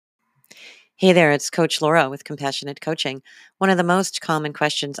Hey there, it's Coach Laura with Compassionate Coaching. One of the most common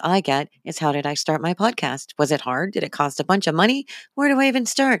questions I get is, how did I start my podcast? Was it hard? Did it cost a bunch of money? Where do I even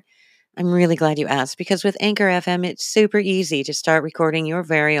start? I'm really glad you asked, because with Anchor FM, it's super easy to start recording your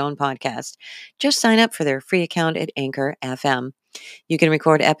very own podcast. Just sign up for their free account at Anchor FM. You can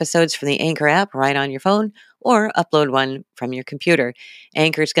record episodes from the Anchor app right on your phone or upload one from your computer.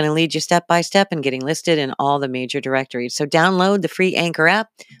 Anchor is going to lead you step by step in getting listed in all the major directories. So download the free Anchor app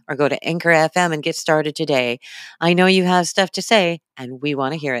or go to Anchor FM and get started today. I know you have stuff to say, and we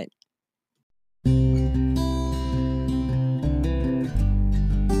want to hear it.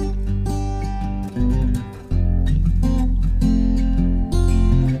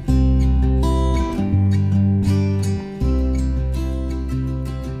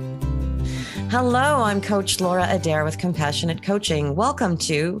 Hello, I'm Coach Laura Adair with Compassionate Coaching. Welcome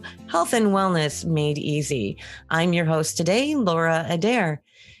to Health and Wellness Made Easy. I'm your host today, Laura Adair.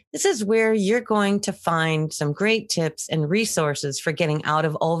 This is where you're going to find some great tips and resources for getting out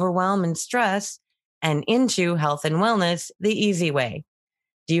of overwhelm and stress and into health and wellness the easy way.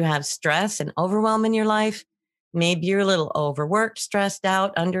 Do you have stress and overwhelm in your life? Maybe you're a little overworked, stressed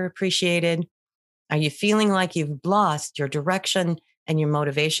out, underappreciated. Are you feeling like you've lost your direction and your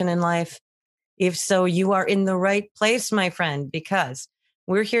motivation in life? If so, you are in the right place, my friend, because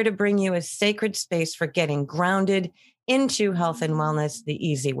we're here to bring you a sacred space for getting grounded into health and wellness the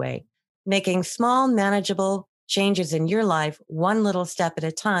easy way, making small, manageable changes in your life, one little step at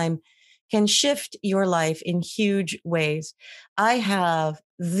a time, can shift your life in huge ways. I have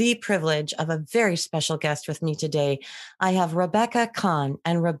the privilege of a very special guest with me today. I have Rebecca Kahn,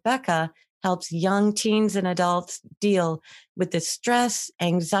 and Rebecca helps young teens and adults deal with the stress,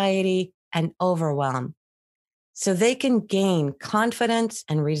 anxiety, and overwhelm so they can gain confidence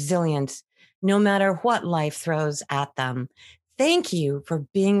and resilience no matter what life throws at them. Thank you for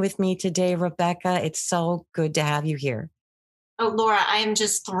being with me today, Rebecca. It's so good to have you here. Oh, Laura, I am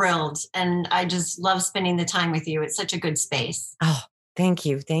just thrilled, and I just love spending the time with you. It's such a good space. Oh, thank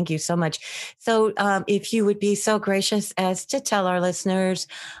you. Thank you so much. So if you would be so gracious as to tell our listeners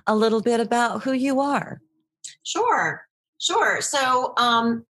a little bit about who you are. Sure. So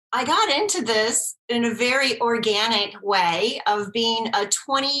I got into this in a very organic way of being a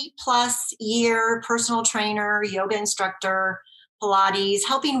 20 plus year personal trainer, yoga instructor, Pilates,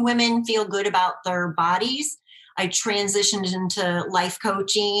 helping women feel good about their bodies. I transitioned into life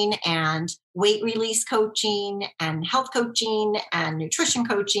coaching and weight release coaching and health coaching and nutrition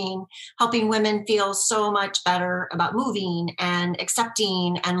coaching, helping women feel so much better about moving and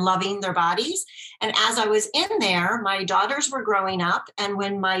accepting and loving their bodies. And as I was in there, my daughters were growing up. And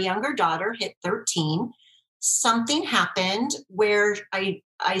when my younger daughter hit 13, something happened where I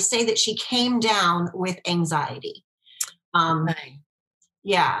say that she came down with anxiety. Right.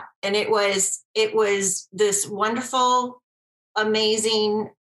 Yeah. And it was this wonderful,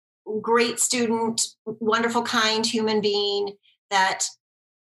 amazing, great student, wonderful, kind human being that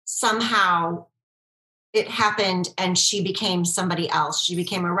somehow it happened and she became somebody else. She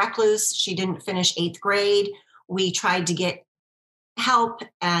became a recluse. She didn't finish 8th grade. We tried to get help,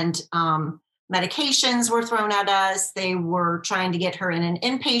 and medications were thrown at us. They were trying to get her in an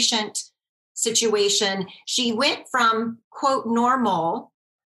inpatient situation. She went from, quote, normal,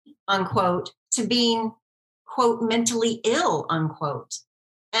 unquote, to being, quote, mentally ill, unquote.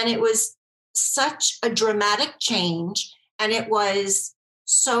 And it was such a dramatic change. And it was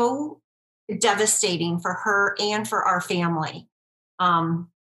so devastating for her and for our family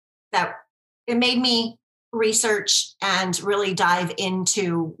that it made me research and really dive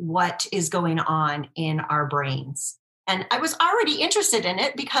into what is going on in our brains. And I was already interested in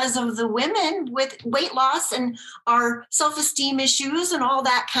it because of the women with weight loss and our self-esteem issues and all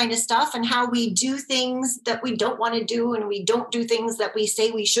that kind of stuff, and how we do things that we don't want to do, and we don't do things that we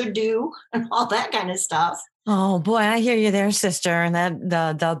say we should do, and all that kind of stuff. Oh boy, I hear you there, sister. And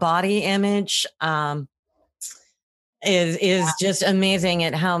that the body image is just amazing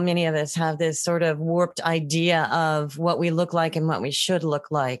at how many of us have this sort of warped idea of what we look like and what we should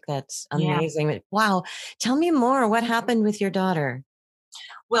look like. That's amazing. Yeah. Wow. Tell me more. What happened with your daughter?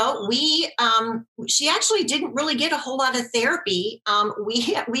 Well, she actually didn't really get a whole lot of therapy.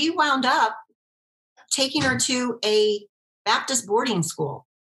 We wound up taking her to a Baptist boarding school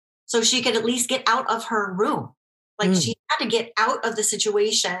so she could at least get out of her room. Like she had to get out of the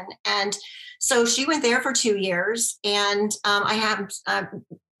situation. And so she went there for 2 years, and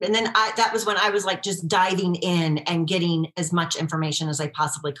that was when I was like just diving in and getting as much information as I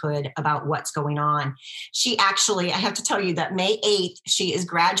possibly could about what's going on. She actually, I have to tell you that May 8th, she is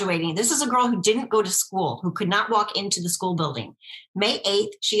graduating. This is a girl who didn't go to school, who could not walk into the school building. May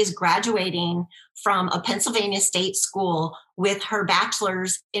 8th, she is graduating from a Pennsylvania state school with her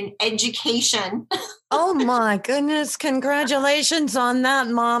bachelor's in education. Oh my goodness. Congratulations on that,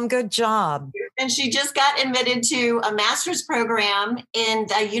 Mom. Good job. And she just got admitted to a master's program in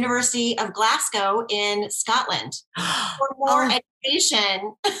the University of Glasgow in Scotland for more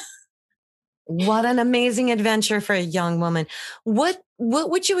education. What an amazing adventure for a young woman. What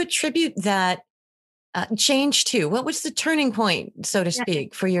would you attribute that change to? What was the turning point, so to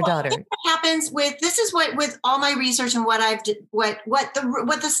speak, for your daughter? What happens with all my research and what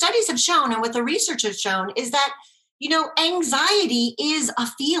the studies have shown and what the research has shown is that, anxiety is a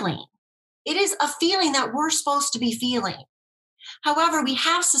feeling. It is a feeling that we're supposed to be feeling. However, we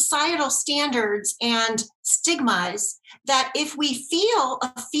have societal standards and stigmas that if we feel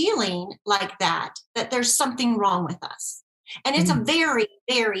a feeling like that there's something wrong with us. And it's a very,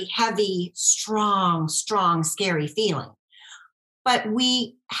 very heavy, strong, scary feeling. But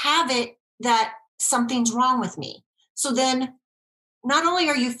we have it that something's wrong with me. So then not only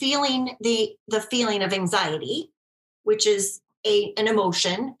are you feeling the feeling of anxiety, which is an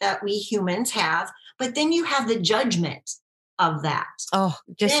emotion that we humans have, but then you have the judgment of that. Oh,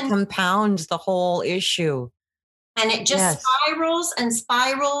 just compounds the whole issue. And it just spirals and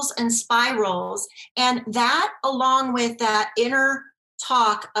spirals and spirals. And that, along with that inner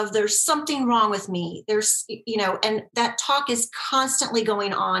talk of there's something wrong with me, and that talk is constantly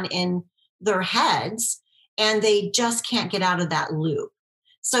going on in their heads, and they just can't get out of that loop.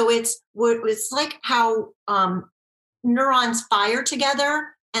 So it's like how neurons fire together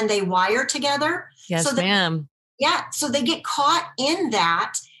and they wire together. Yes, ma'am. Yeah. So they get caught in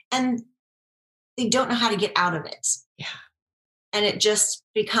that and they don't know how to get out of it. Yeah. And it just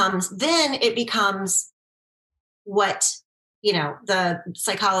becomes what, the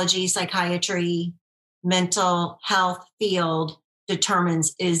psychiatry, mental health field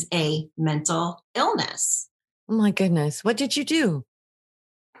determines is a mental illness. Oh my goodness. What did you do?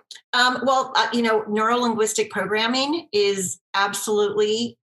 Neuro-linguistic programming is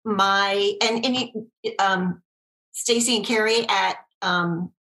absolutely Stacy and Carrie at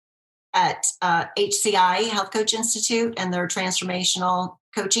HCI Health Coach Institute and their transformational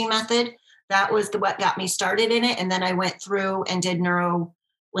coaching method. That was what got me started in it. And then I went through and did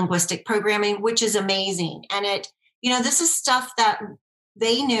neuro-linguistic programming, which is amazing. And this is stuff that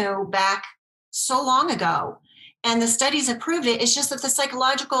they knew back so long ago. And the studies have proved it. It's just that the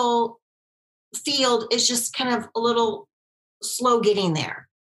psychological field is just kind of a little slow getting there.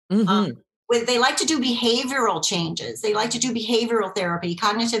 Mm-hmm. They like to do behavioral changes. They like to do behavioral therapy,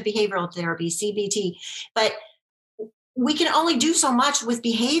 cognitive behavioral therapy, CBT. But we can only do so much with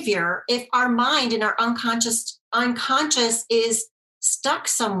behavior if our mind and our unconscious is stuck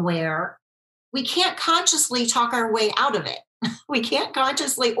somewhere. We can't consciously talk our way out of it. We can't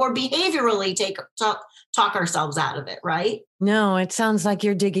consciously or behaviorally talk ourselves out of it, right? No, it sounds like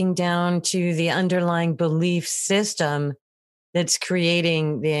you're digging down to the underlying belief system that's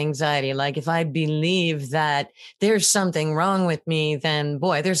creating the anxiety. Like if I believe that there's something wrong with me, then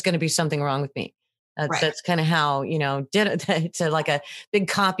boy, there's going to be something wrong with me. That's kind of how, it's like a big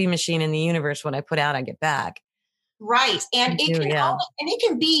copy machine in the universe. What I put out, I get back. Right. And it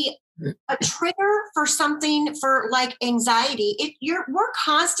can be a trigger for something for like anxiety. We're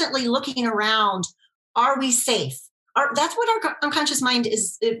constantly looking around. Are we safe? That's what our unconscious mind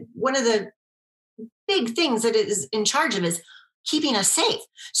is. One of the big things that it is in charge of is keeping us safe.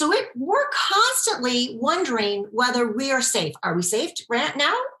 So we're constantly wondering whether we are safe. Are we safe right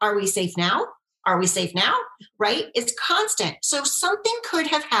now? Are we safe now? Are we safe now? Right? It's constant. So something could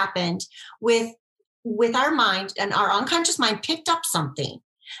have happened with our mind, and our unconscious mind picked up something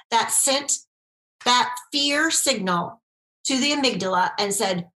that sent that fear signal to the amygdala and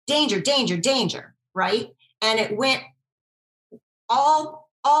said, danger, danger, danger, right? And it went all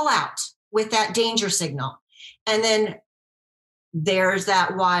out with that danger signal. And then there's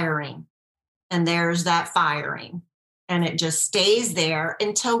that wiring and there's that firing. And it just stays there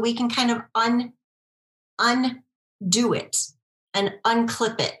until we can kind of undo it and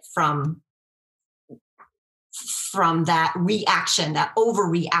unclip it from that reaction, that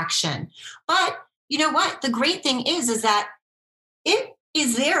overreaction. But you know what? The great thing is that it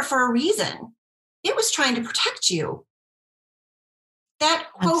is there for a reason. It was trying to protect you. That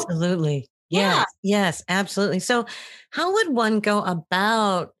quote. Absolutely. Yes. Yeah. Yes, absolutely. So how would one go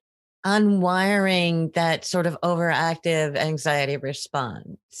about unwiring that sort of overactive anxiety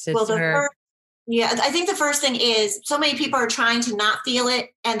response? Yeah, I think the first thing is so many people are trying to not feel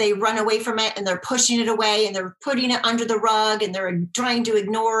it and they run away from it and they're pushing it away and they're putting it under the rug and they're trying to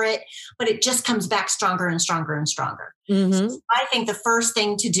ignore it, but it just comes back stronger and stronger and stronger. Mm-hmm. So I think the first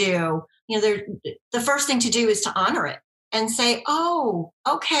thing to do, the first thing to do is to honor it and say, oh,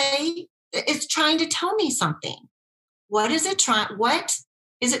 okay, it's trying to tell me something. What is it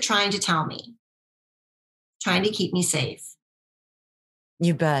trying to tell me? Trying to keep me safe.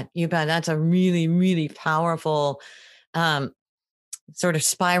 You bet. You bet. That's a really, really powerful sort of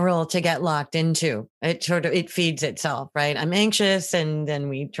spiral to get locked into. It feeds itself, right? I'm anxious and then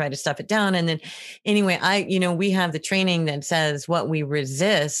we try to stuff it down. And then anyway, we have the training that says what we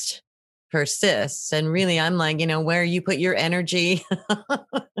resist persists. And really I'm like, where you put your energy,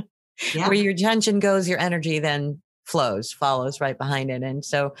 where your attention goes, your energy then follows right behind it. And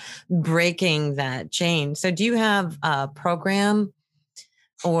so breaking that chain. So do you have a program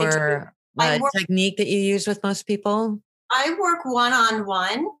or a technique that you use with most people? I work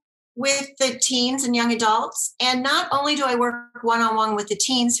one-on-one with the teens and young adults. And not only do I work one-on-one with the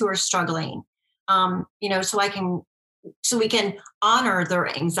teens who are struggling, so we can honor their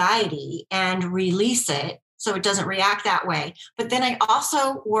anxiety and release it so it doesn't react that way. But then I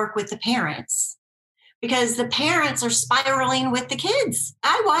also work with the parents because the parents are spiraling with the kids.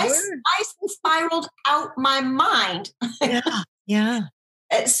 I spiraled out my mind. Yeah.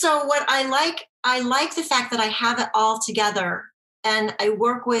 So what I like the fact that I have it all together and I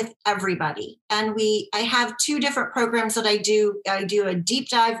work with everybody. And I have two different programs that I do. I do a deep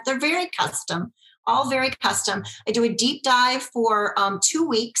dive. They're very custom, all very custom. I do a deep dive for 2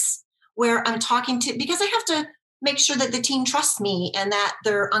 weeks where I'm talking because I have to make sure that the teen trusts me and that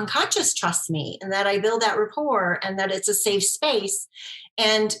their unconscious trusts me and that I build that rapport and that it's a safe space.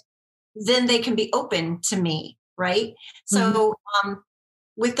 And then they can be open to me, right? Mm-hmm. So,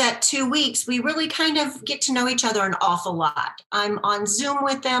 with that 2 weeks, we really kind of get to know each other an awful lot. I'm on Zoom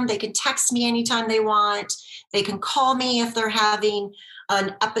with them. They can text me anytime they want. They can call me if they're having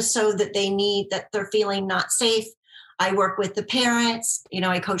an episode that they need, that they're feeling not safe. I work with the parents.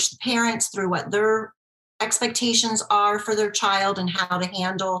 I coach the parents through what their expectations are for their child and how to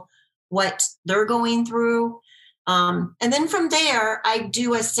handle what they're going through. And then from there, I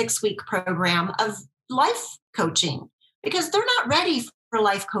do a 6-week program of life coaching because they're not ready for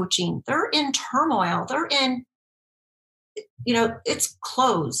life coaching. They're in turmoil. They're in, it's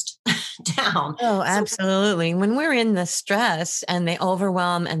closed down. Oh, absolutely. When we're in the stress and the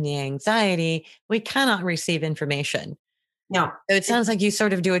overwhelm and the anxiety, we cannot receive information. No. So it sounds like you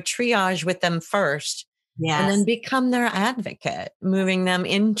sort of do a triage with them first. Yes. And then become their advocate, moving them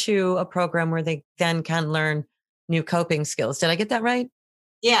into a program where they then can learn new coping skills. Did I get that right?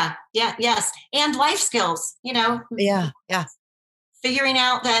 Yeah. Yes. And life skills, Yeah. Figuring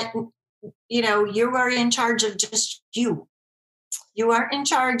out that, you are in charge of just you. You aren't in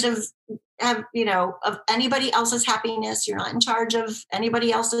charge of anybody else's happiness. You're not in charge of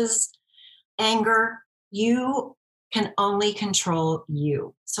anybody else's anger. You can only control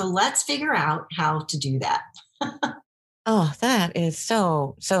you. So let's figure out how to do that. Oh, that is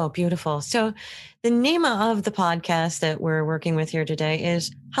so, so beautiful. So the name of the podcast that we're working with here today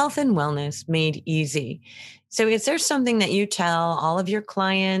is Health and Wellness Made Easy. So is there something that you tell all of your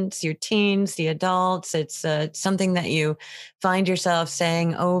clients, your teens, the adults? It's something that you find yourself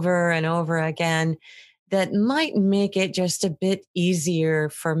saying over and over again that might make it just a bit easier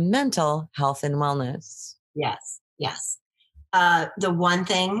for mental health and wellness? Yes. The one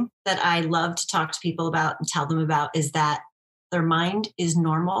thing that I love to talk to people about and tell them about is that their mind is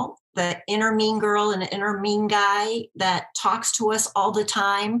normal. The inner mean girl and the inner mean guy that talks to us all the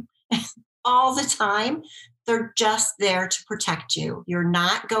time, they're just there to protect you. You're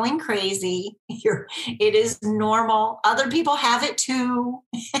not going crazy. It is normal. Other people have it too.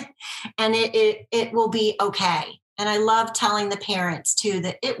 And it will be okay. And I love telling the parents too,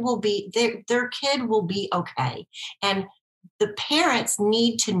 that it will be, their kid will be okay. And the parents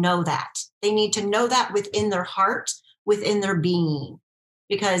need to know that. They need to know that within their heart, within their being.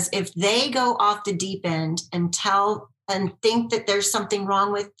 Because if they go off the deep end and think that there's something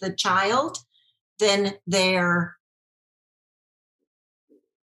wrong with the child, then they're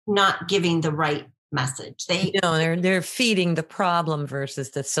not giving the right message. They're feeding the problem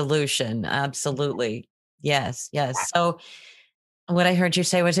versus the solution. Absolutely. Yes. So what I heard you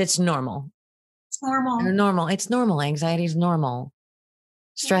say was it's normal. It's normal. They're normal. It's normal. Anxiety is normal.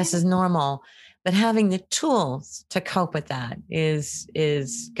 Stress is normal. But having the tools to cope with that is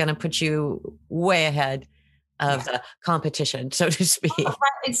going to put you way ahead of the competition, so to speak.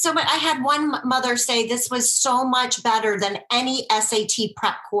 It's so much. I had one mother say this was so much better than any SAT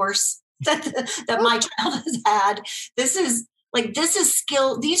prep course that my child has had. This is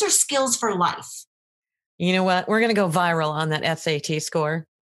skill. These are skills for life. You know what? We're going to go viral on that SAT score.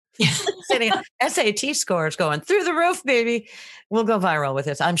 SAT score is going through the roof, baby. We'll go viral with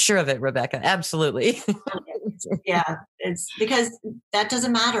this. I'm sure of it, Rebecca. Absolutely. Yeah, it's because that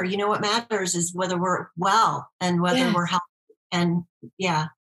doesn't matter. You know, what matters is whether we're well and whether we're healthy, and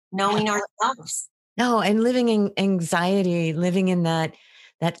knowing ourselves. No, and living in anxiety, living in that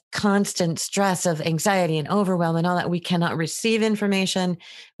constant stress of anxiety and overwhelm and all that. We cannot receive information.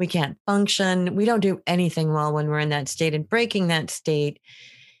 We can't function. We don't do anything well when we're in that state, and breaking that state.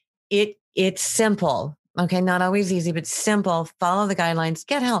 It's simple. Okay. Not always easy, but simple. Follow the guidelines,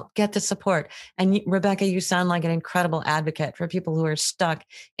 get help, get the support. And Rebecca, you sound like an incredible advocate for people who are stuck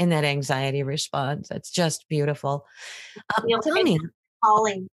in that anxiety response. That's just beautiful. Tell me.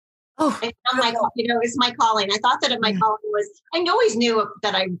 Calling. Oh, it's my calling. I thought that my calling was, I always knew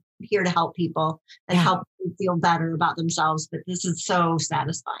that I'm here to help people and help them feel better about themselves, but this is so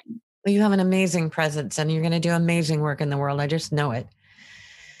satisfying. Well, you have an amazing presence and you're going to do amazing work in the world. I just know it.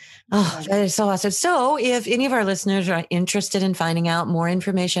 Oh, that is so awesome. So if any of our listeners are interested in finding out more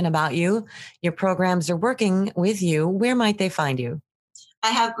information about you, your programs are working with you, where might they find you?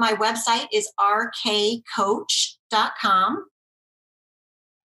 I have my website is rkcoach.com.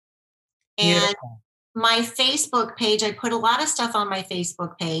 And my Facebook page, I put a lot of stuff on my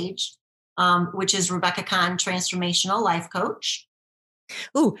Facebook page, which is Rebecca Kahn, Transformational Life Coach.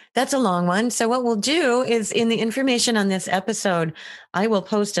 Ooh, that's a long one. So what we'll do is in the information on this episode, I will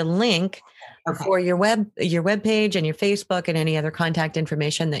post a link for your web page and your Facebook and any other contact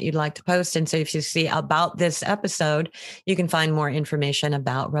information that you'd like to post. And so if you see about this episode, you can find more information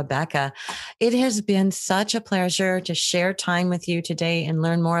about Rebecca. It has been such a pleasure to share time with you today and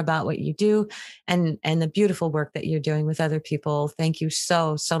learn more about what you do and the beautiful work that you're doing with other people. Thank you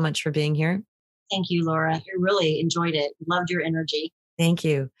so much for being here. Thank you, Laura. I really enjoyed it. Loved your energy. Thank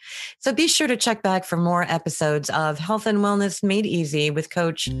you. So be sure to check back for more episodes of Health and Wellness Made Easy with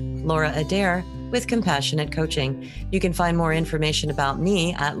Coach Laura Adair with Compassionate Coaching. You can find more information about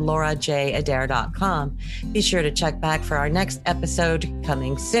me at laurajadair.com. Be sure to check back for our next episode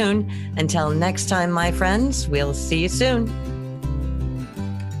coming soon. Until next time, my friends, we'll see you soon.